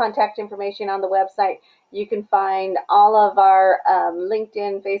my contact information on the website. You can find all of our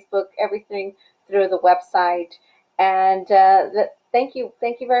LinkedIn, Facebook, everything through the website. And thank you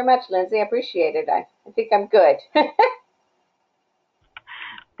very much, Lindsay. I appreciate it. I think I'm good.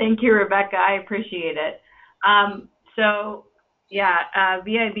 Thank you, Rebecca. I appreciate it.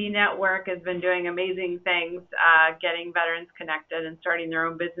 VIB Network has been doing amazing things, getting veterans connected and starting their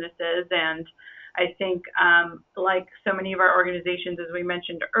own businesses. And I think, like so many of our organizations, as we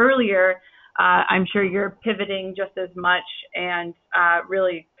mentioned earlier, I'm sure you're pivoting just as much and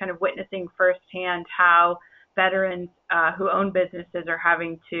really kind of witnessing firsthand how veterans who own businesses are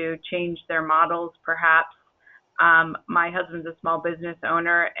having to change their models, perhaps. My husband's a small business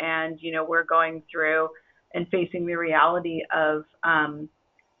owner, and we're going through and facing the reality of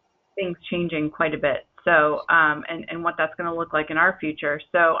things changing quite a bit. So, and what that's going to look like in our future.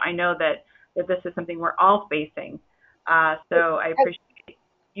 So I know that this is something we're all facing. So I appreciate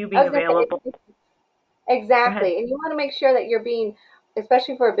you being available. Exactly. And you want to make sure that you're being,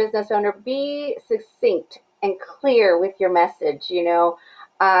 especially for a business owner, be succinct and clear with your message.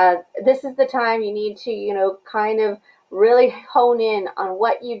 This is the time you need to, kind of really hone in on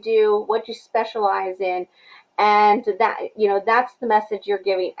what you do, what you specialize in, and that, that's the message you're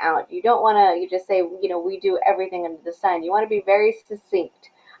giving out. You don't want to, you just say, we do everything under the sun. You want to be very succinct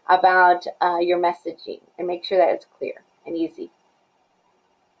about your messaging and make sure that it's clear and easy.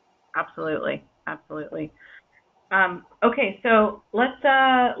 Absolutely. Absolutely. Okay, so let's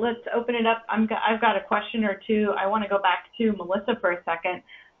open it up. I've got a question or two. I want to go back to Melissa for a second.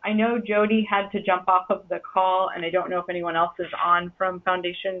 I know Jody had to jump off of the call, and I don't know if anyone else is on from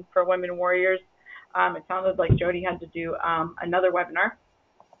Foundation for Women Warriors. It sounded like Jody had to do another webinar.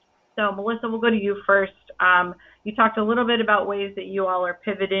 So Melissa, we'll go to you first. You talked a little bit about ways that you all are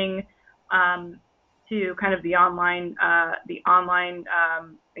pivoting to kind of the online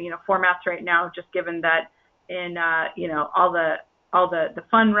formats right now, just given that in all the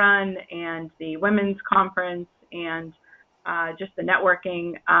fun run and the women's conference and just the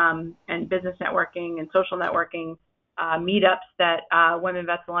networking and business networking and social networking meetups that Women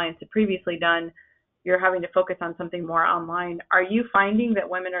Vets Alliance had previously done, you're having to focus on something more online. Are you finding that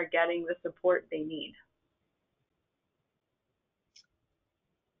women are getting the support they need?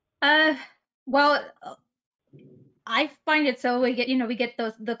 Well, I find it so we get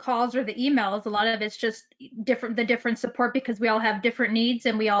the calls or the emails. A lot of it's just the different support because we all have different needs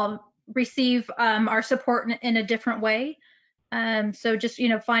and we all receive our support in a different way. So just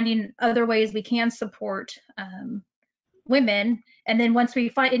finding other ways we can support women, and then once we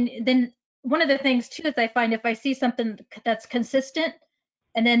find, and then one of the things too is I find if I see something that's consistent,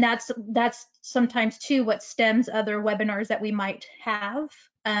 and then that's sometimes too what stems other webinars that we might have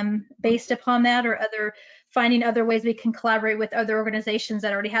based upon that, or finding other ways we can collaborate with other organizations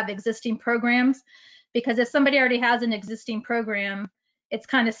that already have existing programs. Because if somebody already has an existing program, it's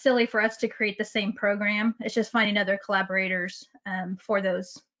kind of silly for us to create the same program. It's just finding other collaborators for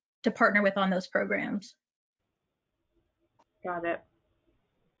those to partner with on those programs. Got it.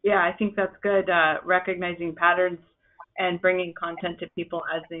 Yeah, I think that's good. Recognizing patterns and bringing content to people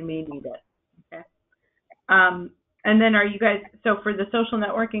as they may need it. Okay. And then are you guys, so for the social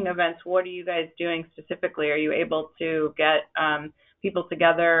networking events, what are you guys doing specifically? Are you able to get people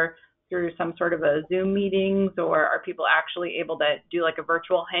together through some sort of a Zoom meetings, or are people actually able to do like a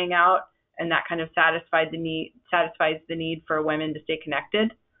virtual hangout and that kind of satisfies the need for women to stay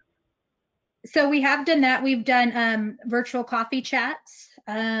connected? So we have done that. We've done virtual coffee chats,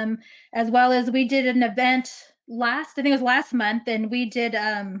 as well as we did an event I think it was last month, and we did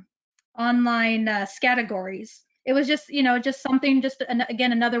online categories. It was just something,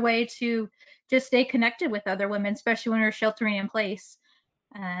 again, another way to just stay connected with other women, especially when we're sheltering in place,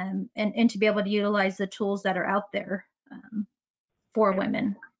 and to be able to utilize the tools that are out there for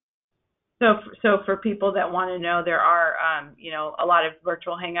women. So for people that want to know, there are, a lot of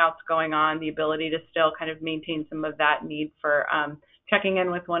virtual hangouts going on, the ability to still kind of maintain some of that need for checking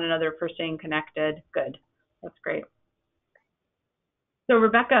in with one another, for staying connected. Good. That's great. So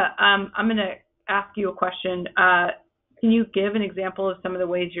Rebecca, I'm going to ask you a question. Can you give an example of some of the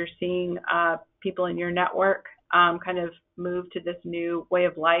ways you're seeing people in your network kind of move to this new way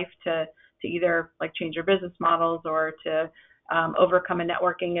of life to either like change your business models or to overcome a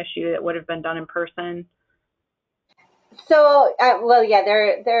networking issue that would have been done in person? So, well, yeah,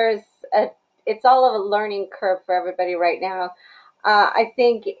 it's all of a learning curve for everybody right now. I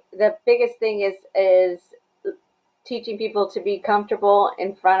think the biggest thing is teaching people to be comfortable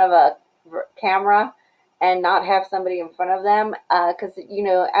in front of a camera and not have somebody in front of them. Because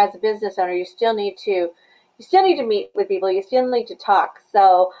as a business owner, you still need to meet with people. You still need to talk.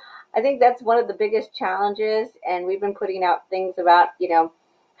 So I think that's one of the biggest challenges. And we've been putting out things about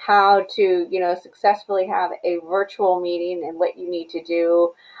how to successfully have a virtual meeting and what you need to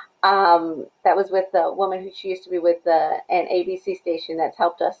do. That was with the woman who she used to be with an ABC station that's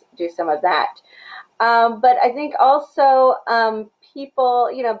helped us do some of that. But I think also people,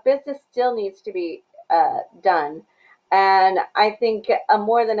 business still needs to be done. And I think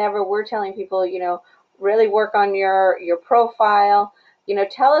more than ever, we're telling people, really work on your profile.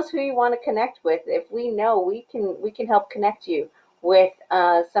 Tell us who you want to connect with. If we know, we can help connect you with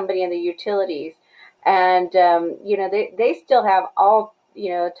somebody in the utilities. And they still have all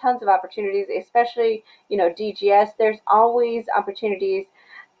tons of opportunities, especially DGS. There's always opportunities.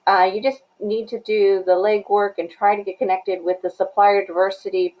 You just need to do the legwork and try to get connected with the supplier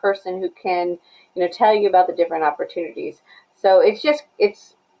diversity person who can, tell you about the different opportunities. So it's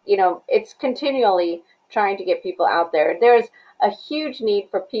continually trying to get people out there. There's a huge need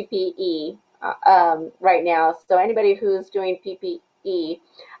for PPE right now. So anybody who's doing PPE,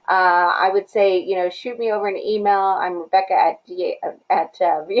 I would say, shoot me over an email. I'm Rebecca at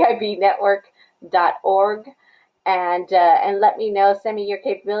VIBnetwork.org. And let me know. Send me your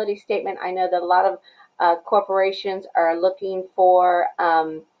capability statement. I know that a lot of corporations are looking for,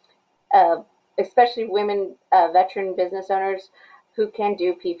 especially women veteran business owners who can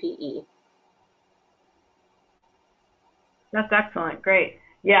do PPE. That's excellent. Great.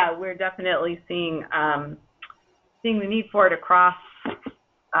 Yeah, we're definitely seeing seeing the need for it across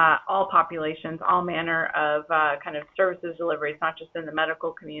all populations, all manner of kind of services deliveries, not just in the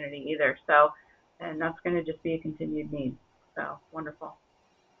medical community either. So, and that's going to just be a continued need. So wonderful.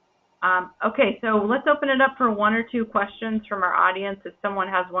 Okay, so let's open it up for 1 or 2 questions from our audience. If someone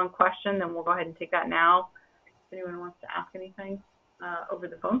has one question, then we'll go ahead and take that now. If anyone wants to ask anything over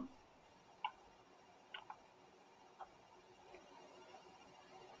the phone.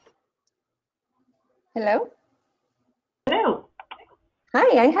 Hello. Hello.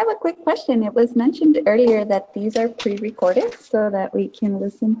 Hi, I have a quick question. It was mentioned earlier that these are pre-recorded so that we can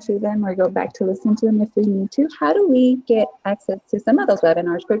listen to them or go back to listen to them if we need to. How do we get access to some of those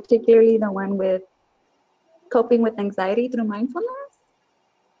webinars, particularly the one with coping with anxiety through mindfulness?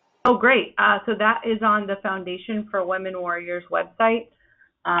 Oh, great. So that is on the Foundation for Women Warriors website.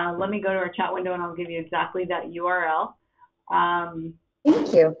 Let me go to our chat window and I'll give you exactly that URL.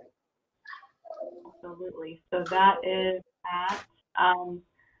 Thank you. Absolutely. So that is at,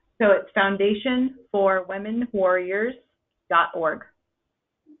 so it's foundationforwomenwarriors.org.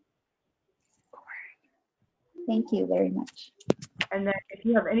 Thank you very much. And then if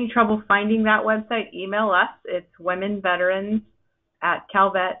you have any trouble finding that website, email us. It's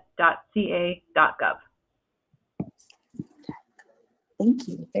womenveterans@calvet.ca.gov. Thank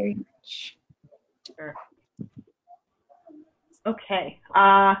you very much. Sure. Okay.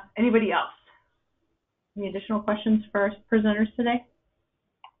 Anybody else? Any additional questions for our presenters today?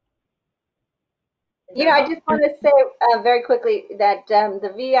 I just want to say very quickly that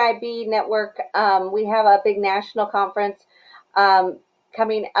the VIB network, we have a big national conference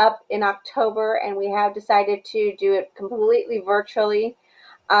coming up in October, and we have decided to do it completely virtually,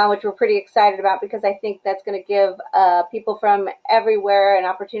 which we're pretty excited about because I think that's going to give people from everywhere an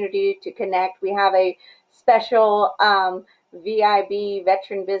opportunity to connect. We have a special VIB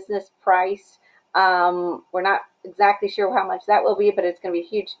veteran business price. We're not exactly sure how much that will be, but it's going to be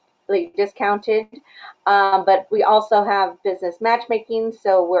hugely discounted. But we also have business matchmaking,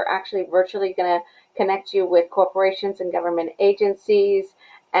 so we're actually virtually going to connect you with corporations and government agencies,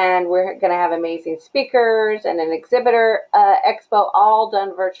 and we're going to have amazing speakers and an exhibitor expo, all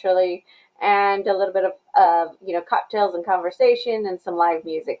done virtually, and a little bit of cocktails and conversation and some live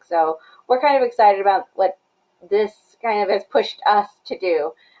music. So we're kind of excited about what this kind of has pushed us to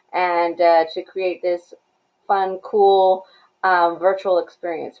do, and to create this fun, cool virtual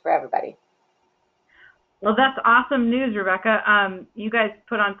experience for everybody. Well, that's awesome news, Rebecca. You guys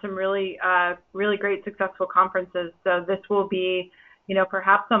put on some really great, successful conferences. So this will be,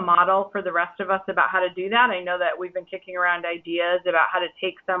 perhaps a model for the rest of us about how to do that. I know that we've been kicking around ideas about how to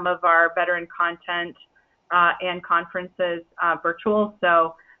take some of our veteran content and conferences virtual.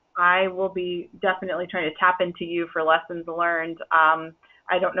 So I will be definitely trying to tap into you for lessons learned.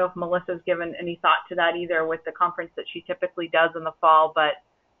 I don't know if Melissa's given any thought to that either with the conference that she typically does in the fall, but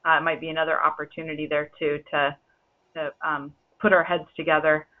it might be another opportunity there too to put our heads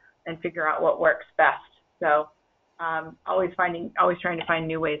together and figure out what works best. So always trying to find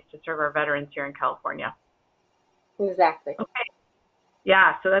new ways to serve our veterans here in California. Exactly. Okay.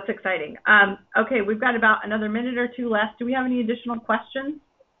 Yeah, so that's exciting. Okay, we've got about another minute or 2 left. Do we have any additional questions?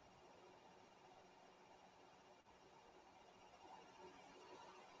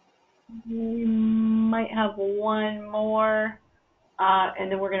 We might have one more, and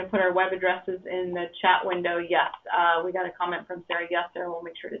then we're going to put our web addresses in the chat window. Yes, we got a comment from Sarah. Yes, Sarah, we'll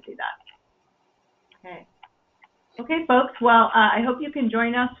make sure to do that. Okay. Okay, folks. Well, I hope you can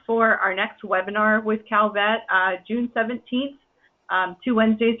join us for our next webinar with Calvet, June 17th. 2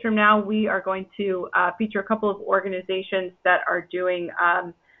 Wednesdays from now, we are going to feature a couple of organizations that are doing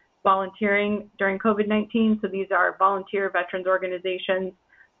volunteering during COVID-19. So these are volunteer veterans organizations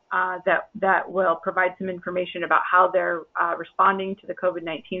that will provide some information about how they're responding to the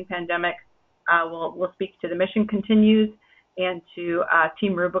COVID-19 pandemic. We'll speak to the Mission Continues and to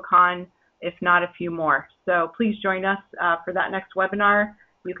Team Rubicon, if not a few more. So please join us for that next webinar.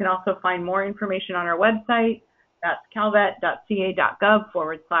 You can also find more information on our website. That's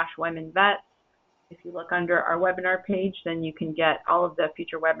calvet.ca.gov/womenvets. If you look under our webinar page, then you can get all of the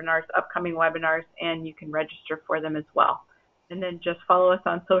future webinars, upcoming webinars, and you can register for them as well. And then just follow us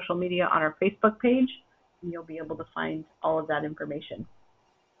on social media on our Facebook page, and you'll be able to find all of that information.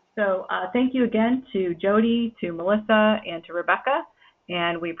 So thank you again to Jody, to Melissa, and to Rebecca.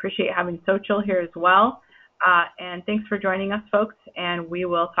 And we appreciate having Sochil here as well. And thanks for joining us, folks. And we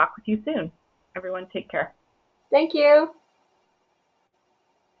will talk with you soon. Everyone, take care. Thank you.